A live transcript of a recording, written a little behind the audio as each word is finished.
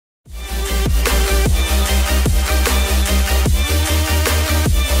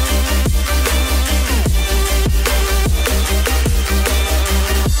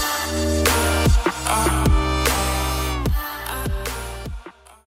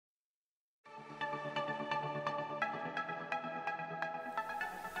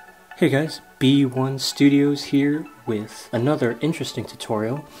Hey guys, B1 Studios here with another interesting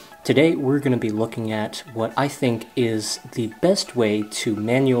tutorial. Today we're going to be looking at what I think is the best way to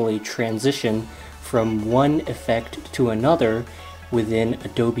manually transition from one effect to another within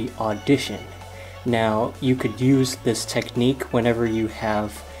Adobe Audition. Now you could use this technique whenever you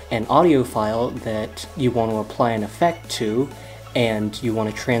have an audio file that you want to apply an effect to and you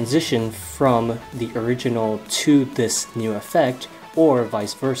want to transition from the original to this new effect, or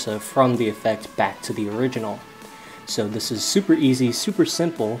vice versa, from the effect back to the original. So this is super easy, super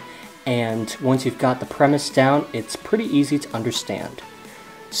simple, and once you've got the premise down, it's pretty easy to understand.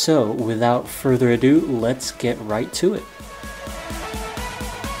 So without further ado, let's get right to it.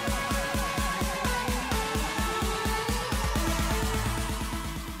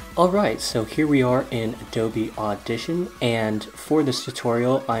 Alright, so here we are in Adobe Audition, and for this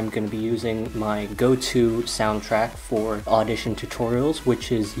tutorial I'm going to be using my go-to soundtrack for Audition tutorials,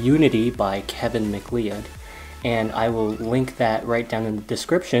 which is Unity by Kevin MacLeod. And I will link that right down in the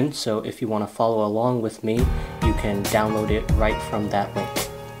description, so if you want to follow along with me, you can download it right from that link.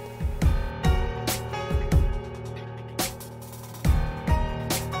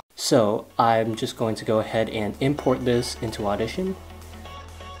 So I'm just going to go ahead and import this into Audition.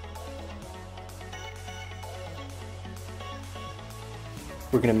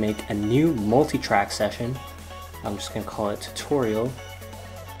 We're going to make a new multi-track session. I'm just going to call it tutorial,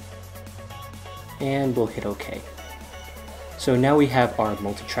 and we'll hit OK. So now we have our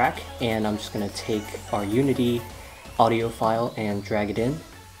multi-track, and I'm just going to take our Unity audio file and drag it in,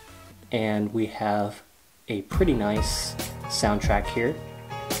 and we have a pretty nice soundtrack here.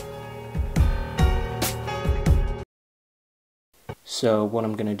 So what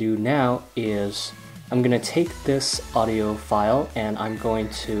I'm going to do now is I'm going to take this audio file and I'm going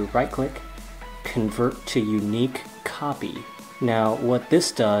to right-click, convert to unique copy. Now what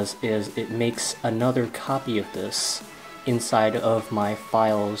this does is it makes another copy of this inside of my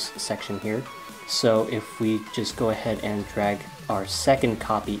files section here. So if we just go ahead and drag our second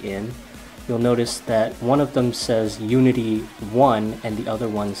copy in, you'll notice that one of them says Unity 1 and the other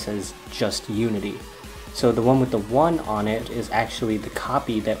one says just Unity. So the one with the 1 on it is actually the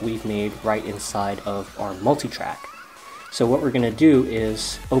copy that we've made right inside of our multi-track. So what we're going to do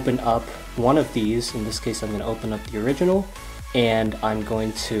is open up one of these. In this case I'm going to open up the original, and I'm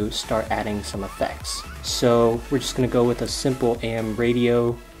going to start adding some effects. So we're just going to go with a simple AM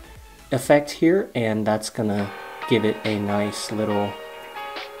radio effect here, and that's going to give it a nice little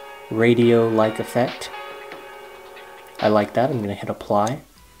radio-like effect. I like that. I'm going to hit apply.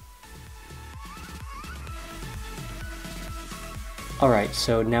 Alright,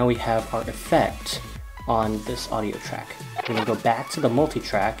 so now we have our effect on this audio track. I'm going to go back to the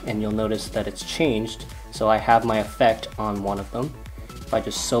multi-track and you'll notice that it's changed. So I have my effect on one of them. If I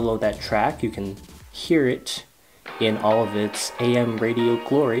just solo that track, you can hear it in all of its AM radio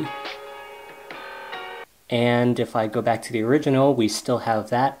glory. And if I go back to the original, we still have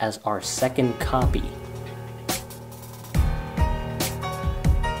that as our second copy.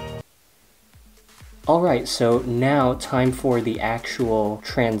 Alright, so now time for the actual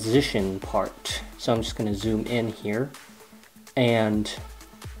transition part. So I'm just going to zoom in here, and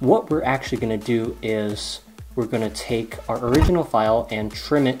what we're actually going to do is we're going to take our original file and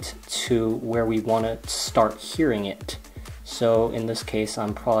trim it to where we want to start hearing it. So in this case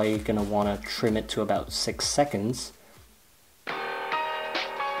I'm probably going to want to trim it to about 6 seconds.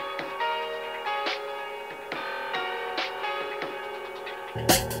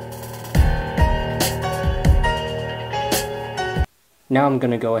 Now I'm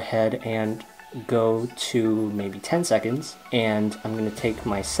going to go ahead and go to maybe 10 seconds, and I'm going to take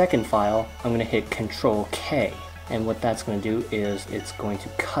my second file, I'm going to hit Control K, and what that's going to do is it's going to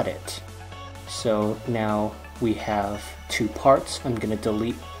cut it. So now we have two parts. I'm going to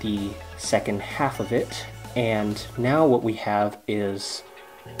delete the second half of it, and now what we have is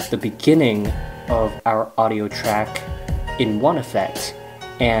the beginning of our audio track in one effect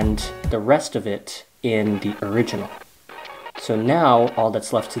and the rest of it in the original. So now all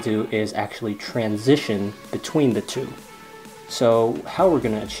that's left to do is actually transition between the two. So how we're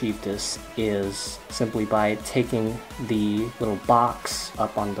going to achieve this is simply by taking the little box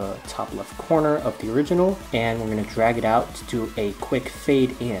up on the top left corner of the original, and we're going to drag it out to do a quick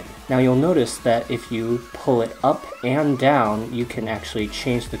fade in. Now you'll notice that if you pull it up and down, you can actually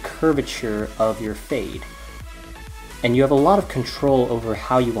change the curvature of your fade. And you have a lot of control over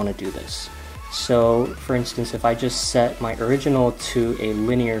how you want to do this. So for instance, if I just set my original to a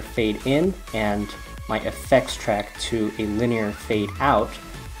linear fade in and my effects track to a linear fade out,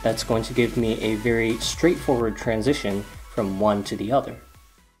 that's going to give me a very straightforward transition from one to the other.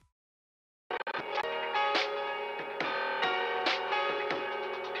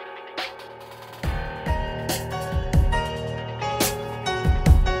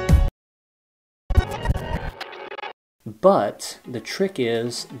 But the trick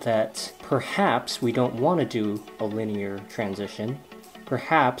is that perhaps we don't want to do a linear transition.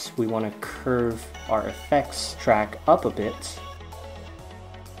 Perhaps we want to curve our effects track up a bit.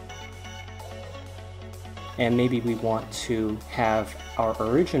 And maybe we want to have our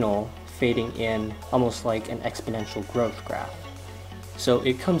original fading in almost like an exponential growth graph. So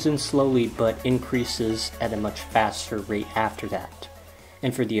it comes in slowly but increases at a much faster rate after that.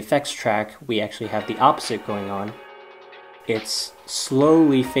 And for the effects track, we actually have the opposite going on. It's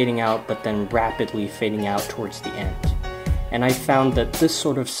slowly fading out but then rapidly fading out towards the end. And I found that this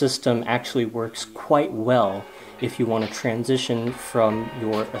sort of system actually works quite well if you want to transition from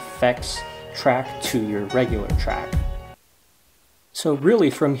your effects track to your regular track. So really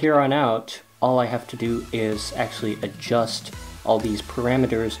from here on out, all I have to do is actually adjust all these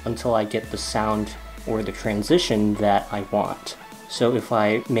parameters until I get the sound or the transition that I want. So if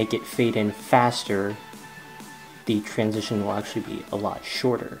I make it fade in faster, the transition will actually be a lot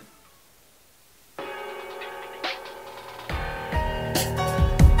shorter.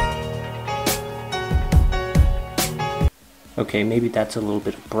 Okay, maybe that's a little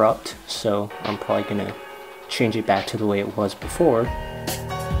bit abrupt, so I'm probably gonna change it back to the way it was before,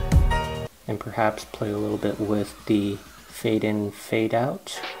 and perhaps play a little bit with the fade in, fade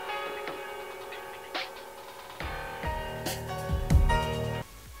out.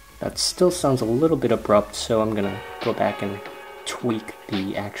 That still sounds a little bit abrupt, so I'm gonna go back and tweak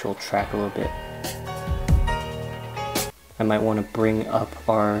the actual track a little bit. I might want to bring up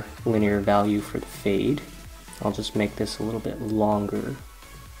our linear value for the fade. I'll just make this a little bit longer.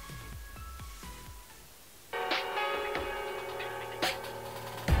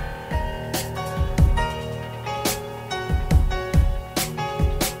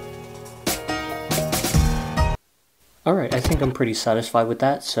 Alright, I think I'm pretty satisfied with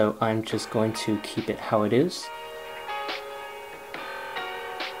that, so I'm just going to keep it how it is.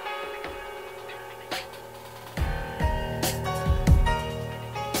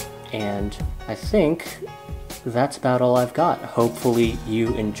 And I think that's about all I've got. Hopefully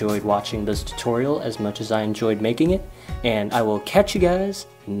you enjoyed watching this tutorial as much as I enjoyed making it, and I will catch you guys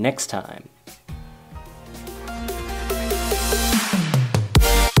next time.